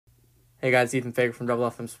Hey guys, Ethan Fager from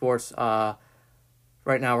FFM Sports. Right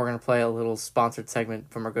now we're going to play a little sponsored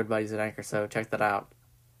segment from our good buddies at Anchor, so check that out.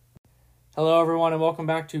 Hello everyone and welcome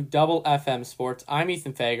back to FFM Sports. I'm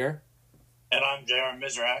Ethan Fager. And I'm J.R.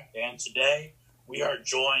 Mizrak, and today we are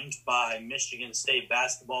joined by Michigan State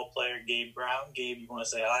basketball player Gabe Brown. Gabe, you want to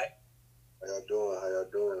say hi? How y'all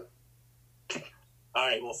doing? All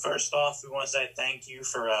right, well, first off, we want to say thank you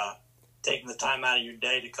for taking the time out of your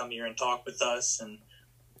day to come here and talk with us and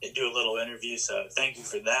do a little interview, so thank you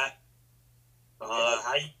for that.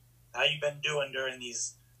 How you been doing during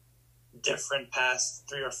these different past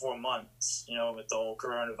 3 or 4 months, with the whole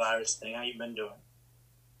coronavirus thing? How you been doing?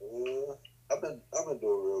 I've been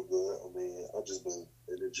doing real good. I mean, I've just been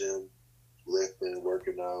in the gym, lifting,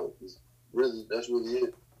 working out. That's really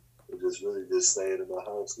it. I'm just really just staying in my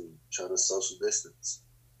house and trying to social distance.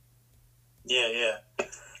 Yeah.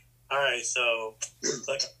 All right, so like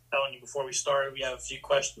I was telling you before we started, we have a few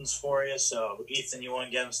questions for you. So, Ethan, you want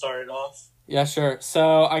to get them started off? Yeah, sure.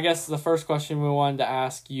 So I guess the first question we wanted to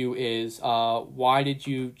ask you is, why did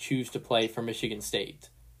you choose to play for Michigan State?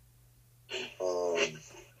 That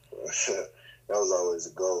was always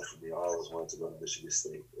a goal for me. I always wanted to go to Michigan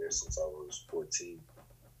State ever since I was 14.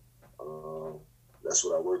 That's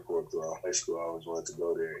what I worked for throughout high school. I always wanted to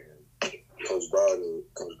go there. And Coach Gardner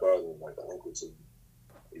was like an uncle to me.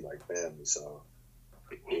 He's like family. So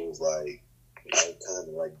it was like kind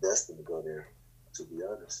of like destined to go there, to be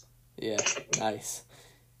honest. Yeah, nice.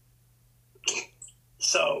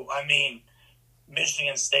 So, I mean,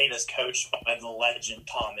 Michigan State is coached by the legend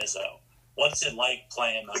Tom Izzo. What's it like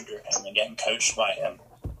playing under him and getting coached by him?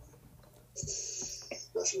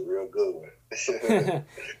 That's a real good one.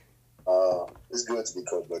 It's good to be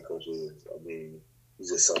coached by Coach Williams. I mean, he's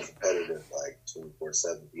just so competitive, like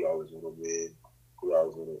 24/7. He always want to win.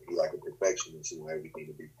 He like a perfectionist. He wants everything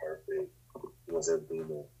to be perfect. He wants everything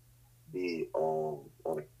to be on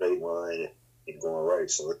a straight line and going right.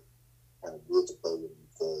 So it's kind of good to play with him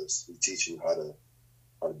because he teaches you how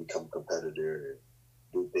to become a competitor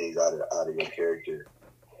and do things out of your character.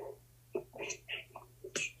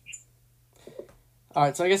 All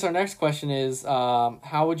right, so I guess our next question is,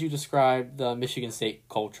 how would you describe the Michigan State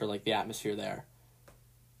culture, like the atmosphere there?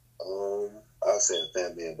 I would say a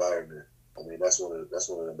family environment. I mean, that's one of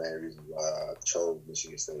the main reasons why I chose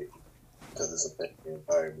Michigan State, because it's a family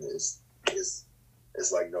environment. It's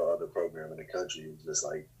like no other program in the country. It's just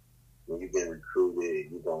like when you get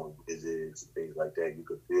recruited, you go on visits and things like that. You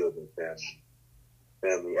could feel the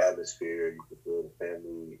family atmosphere. You could feel the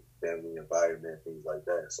family environment, things like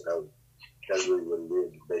that. So that's really what it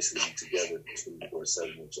is. Basically, together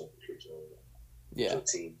 24/7 with your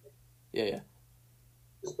team. Yeah.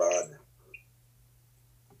 Just bonding.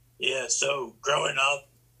 Yeah, so growing up,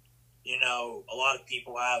 a lot of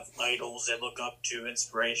people have idols they look up to,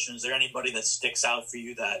 inspiration. Is there anybody that sticks out for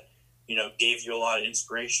you that, gave you a lot of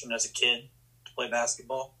inspiration as a kid to play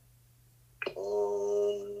basketball?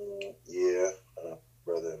 Yeah,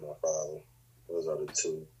 brother and my father. Those are the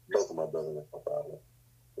two. Both of my brother and my father.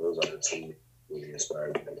 Those are the two really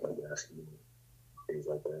inspired me to play basketball. Things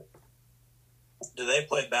like that. Do they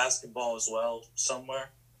play basketball as well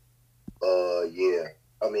somewhere? Yeah.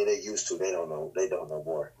 I mean, they used to. They don't know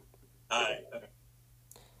more. All right.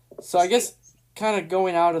 So I guess kind of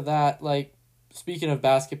going out of that, like, speaking of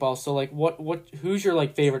basketball, so like who's your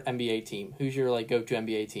like favorite NBA team? Who's your like go-to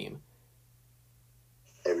NBA team?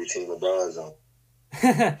 Every team LeBron's on.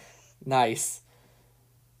 Nice.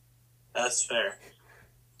 That's fair.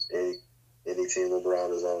 Any team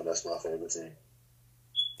LeBron is on, that's my favorite team.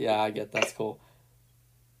 Yeah, I get that's cool.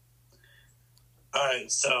 All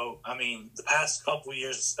right, so, I mean, the past couple of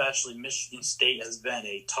years, especially, Michigan State has been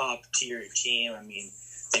a top-tier team. I mean,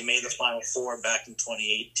 they made the Final Four back in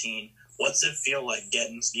 2018. What's it feel like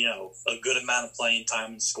getting, a good amount of playing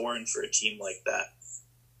time and scoring for a team like that?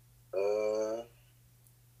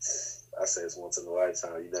 I say it's once in a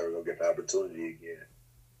lifetime. You're never going to get the opportunity again.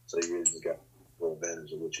 So you really just got to take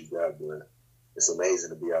advantage of what you got. But it's amazing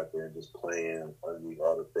to be out there and just playing underneath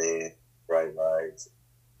all the fans, bright lights,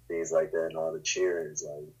 things like that, and all the cheering.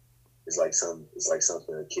 It's like something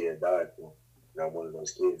a kid died for. And I'm one of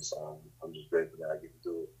those kids, so I'm just grateful that I get to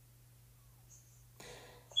do it.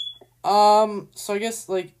 So I guess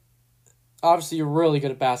like obviously you're really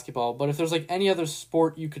good at basketball, but if there's like any other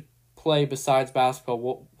sport you could play besides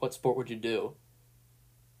basketball, what sport would you do?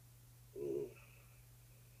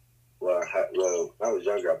 Well, when I was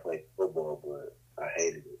younger, I played football, but I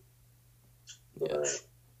hated it. But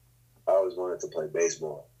I always wanted to play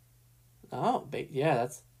baseball. Oh,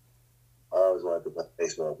 that's... I always wanted to play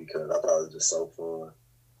baseball because I thought it was just so fun.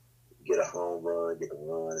 Get a home run, get a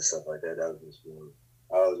run, and stuff like that. That was just fun.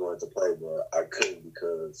 I always wanted to play, but I couldn't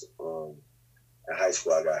because in high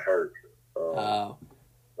school I got hurt for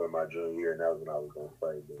my junior year, and that was when I was going to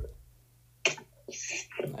play.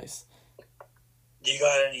 But nice. Do you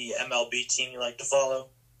got any MLB team you like to follow?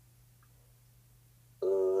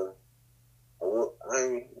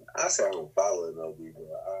 I say I don't follow MLB,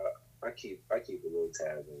 but I keep a little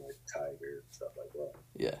tabs on like Tigers and stuff like that.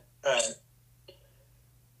 Yeah. All right.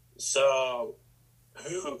 So,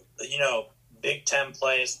 who Big Ten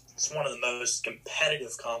plays? It's one of the most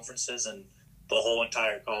competitive conferences in the whole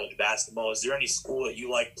entire college basketball. Is there any school that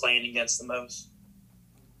you like playing against the most?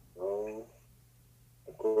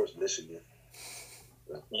 Of course, Michigan.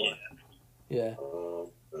 Yeah. Yeah.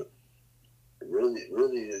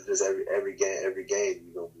 Really, it's just every game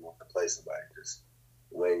you're gonna want to play somebody. Just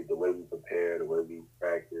the way we prepare, the way we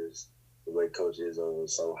practice, the way Coach Izzo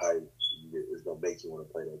is so hyped, it's gonna make you want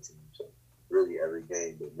to play that team. So really, every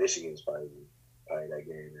game, but Michigan is probably that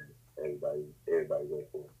game that everybody wait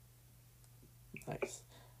for. Nice.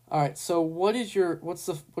 All right. So, what's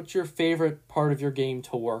your favorite part of your game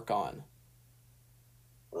to work on?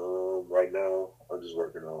 Right now, I'm just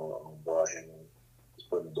working on ball handling.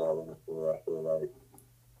 Putting the ball on the floor, I feel like.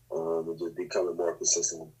 And just becoming more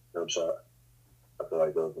consistent with jump shot. I feel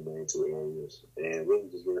like those are the main two areas. And really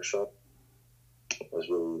just getting sharp. That's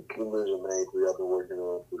really the main three I've been working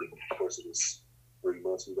on through the course of this 3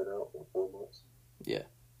 months we've been out, or 4 months. Yeah.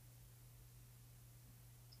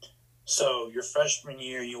 So, your freshman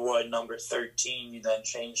year, you wore number 13. You then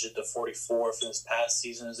changed it to 44 for this past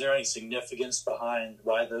season. Is there any significance behind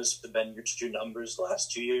why those have been your two numbers the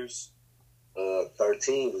last 2 years?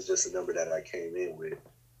 13 was just a number that I came in with.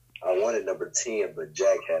 I wanted number 10, but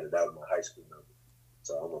Jack had it out of my high school number.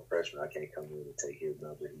 So I'm a freshman. I can't come in and take his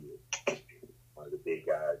number. He was one of the big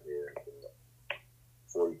guys there.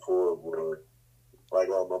 44 were, like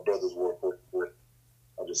all my brothers wore 44.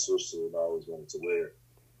 I just switched to it and I always wanted to wear it.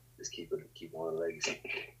 Just keep on the legacy.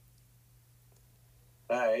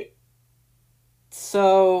 All right.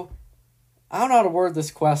 So, I don't know how to word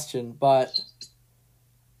this question, but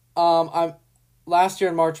I'm last year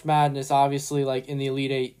in March Madness, obviously, like in the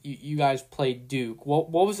Elite Eight, you guys played Duke.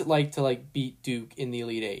 What was it like to like beat Duke in the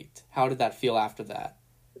Elite Eight? How did that feel after that?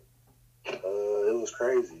 It was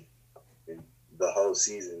crazy. And the whole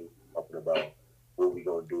season talking about what we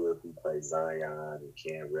gonna do if we play Zion and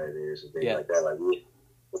Cam Reddish and things like that. Like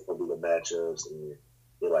what's gonna be the matchups, and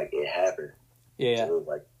it happened. Yeah. So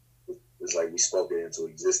it's like we spoke it into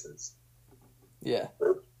existence. Yeah.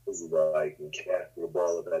 This is like when Cat threw the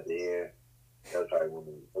ball up at the end. That was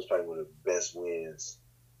probably one of the best wins.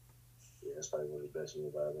 Yeah, that's probably one of the best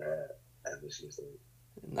wins I ever had at Michigan State.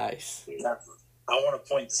 Nice. Yeah. I want to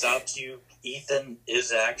point this out to you. Ethan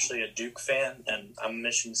is actually a Duke fan, and I'm a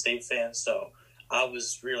Michigan State fan, so I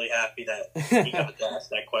was really happy that he got to ask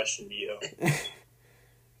that question to you.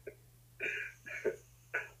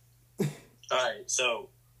 All right, so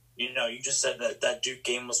you just said that Duke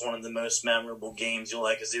game was one of the most memorable games you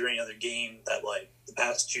like. Is there any other game that, like, the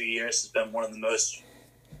past 2 years has been one of the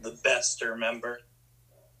best to remember?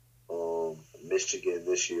 Michigan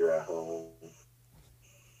this year at home.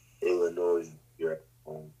 Illinois here at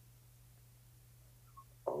home.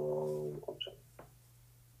 I'm trying.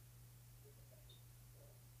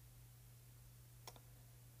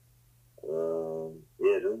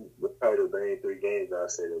 Those probably the main 3 games I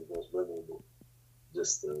say that was most memorable.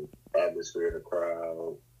 Just the atmosphere, the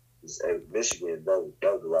crowd. Michigan, that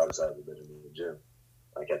was the loudest I've ever been in the gym.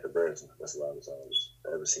 Like at the Bears, that's the loudest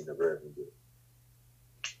I've ever seen the Bears do.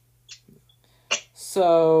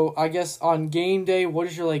 So, I guess on game day, what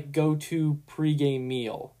is your like go-to pregame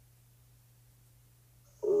meal?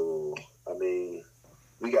 Oh, I mean,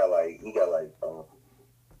 we got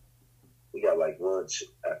lunch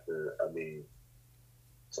after. I mean,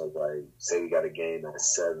 so like say we got a game at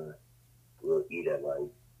 7, we'll eat at like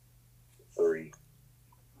 3.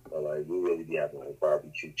 But like we really be having like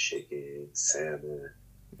barbecue chicken, salmon,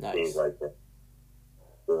 things like that.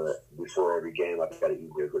 But before every game, I gotta eat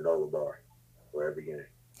their granola bar for every game.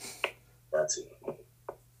 That's it.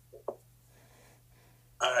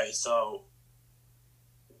 All right, so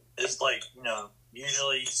it's like,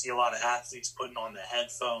 usually you see a lot of athletes putting on the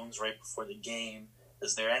headphones right before the game.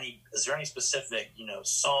 Is there any specific,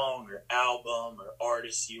 song or album or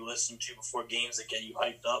artist you listen to before games that get you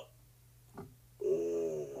hyped up?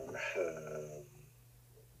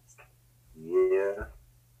 Yeah.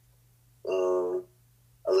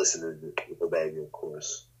 I listen to the Baby, of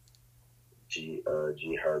course. G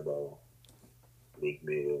Herbo, Meek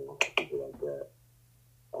Mill, people like that.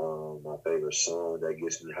 My favorite song that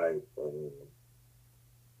gets me hyped.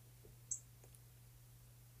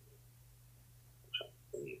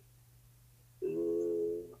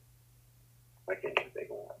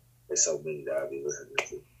 it's so many that I'll be listening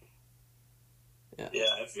to. Yeah,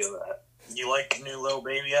 I feel that. You like the new Lil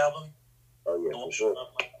Baby album? Oh yeah, for sure.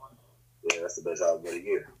 Yeah, that's the best album of the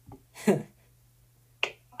year.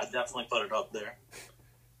 I definitely put it up there.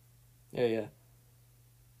 Yeah.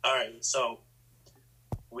 All right, so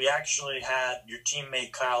we actually had your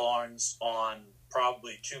teammate Kyle Arns on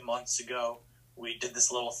probably 2 months ago. We did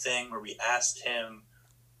this little thing where we asked him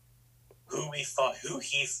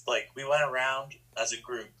we went around as a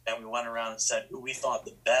group and we went around and said who we thought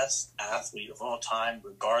the best athlete of all time,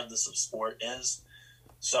 regardless of sport, is.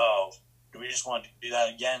 So, do we just want to do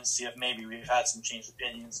that again, see if maybe we've had some changed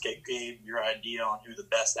opinions, get Gabe your idea on who the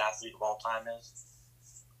best athlete of all time is?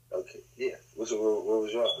 Okay, yeah. What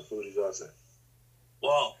was y'all? Who did y'all say?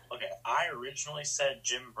 Well, okay, I originally said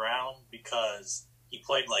Jim Brown because he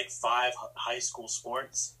played like 5 high school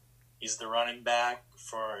sports. He's the running back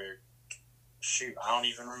for, I don't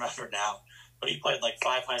even remember now, but he played like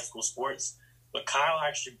 5 high school sports. But Kyle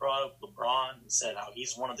actually brought up LeBron and said how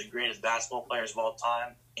he's one of the greatest basketball players of all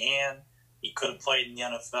time, and he could have played in the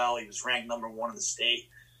NFL. He was ranked number 1 in the state.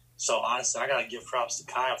 So, honestly, I got to give props to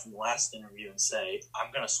Kyle from the last interview and say,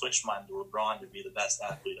 I'm going to switch mine to LeBron to be the best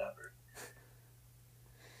athlete ever.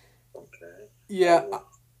 Okay. Yeah.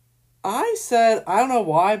 I said, I don't know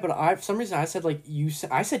why, but for some reason I said,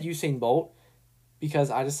 I said Usain Bolt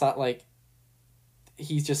because I just thought,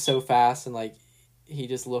 he's just so fast and, he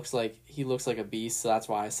just looks like a beast, so that's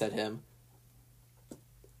why I said him.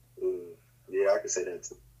 Yeah, I could say that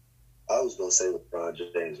too. I was going to say LeBron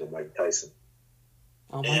James or Mike Tyson.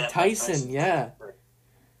 Oh, Mike Tyson, yeah.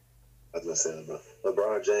 I was going to say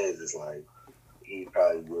LeBron James is he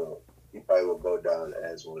probably will go down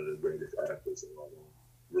as one of the greatest athletes of all time.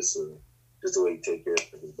 Just the way he take care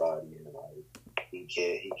of his body and he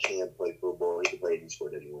can play football. He can play any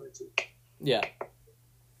sport that he wanted to. Yeah.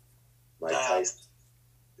 Mike Tyson,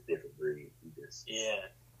 a different breed. Yeah.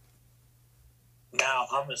 Now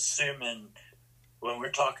I'm assuming when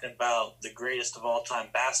we're talking about the greatest of all time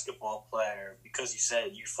basketball player, because you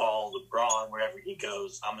said you follow LeBron wherever he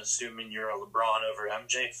goes, I'm assuming you're a LeBron over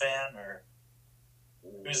MJ fan, or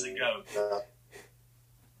who's the GOAT?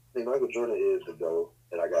 I think Michael Jordan is the GOAT,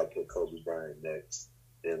 and I got to put Kobe Bryant next,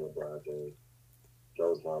 then LeBron James.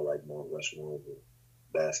 Those my Mount Rushmore of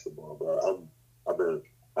basketball, but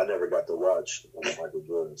I never got to watch Michael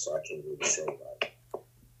Jordan, so I can't really say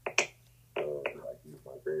he's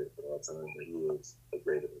my greatest of all time, but he is the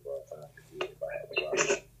greatest of all time. If I had to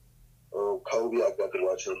watch Kobe, I got to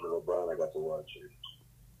watch him, and LeBron, I got to watch him.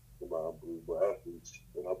 My unbelievable athletes,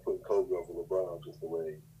 and I'm putting Kobe over LeBron just the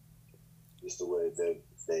way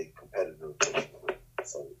they competitive.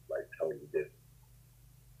 So totally different.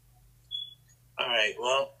 All right.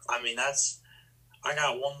 Well, I mean I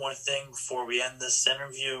got one more thing before we end this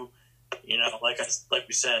interview. You know, like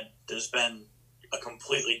we said, there's been a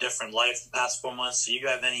completely different life the past 4 months. So, you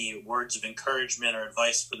have any words of encouragement or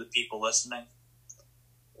advice for the people listening?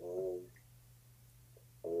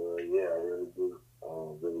 Yeah, I really do.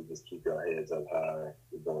 Really just keep your heads up high.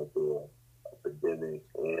 We're going through a pandemic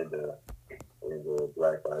and the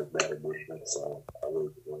Black Lives Matter movement. So I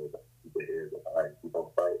really just want to keep your heads up high and keep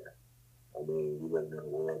on fighting. I mean, we live in a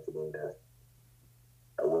world today that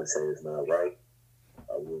I wouldn't say it's not right.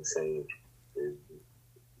 I wouldn't say it's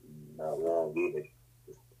not wrong either.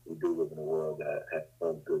 We do live in a world that has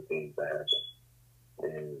some good things that happen.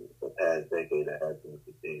 And the past decade that has been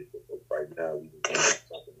good things. But right now, we can change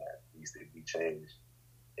something that needs to be changed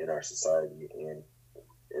in our society and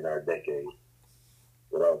in our decade.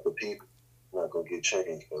 Without the people, we're not going to get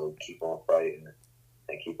changed. So keep on fighting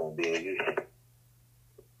and keep on being you.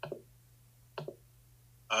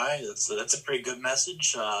 All right, that's a pretty good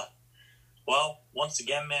message. Well, once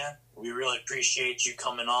again, man, we really appreciate you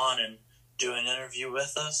coming on and doing an interview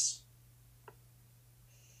with us.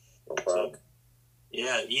 No problem. So,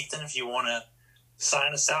 yeah, Ethan, if you want to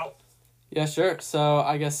sign us out. Yeah, sure. So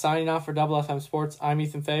I guess signing off for Double FM Sports, I'm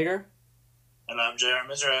Ethan Fager. And I'm J.R.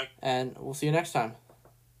 Mizrak. And we'll see you next time.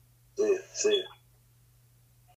 See ya.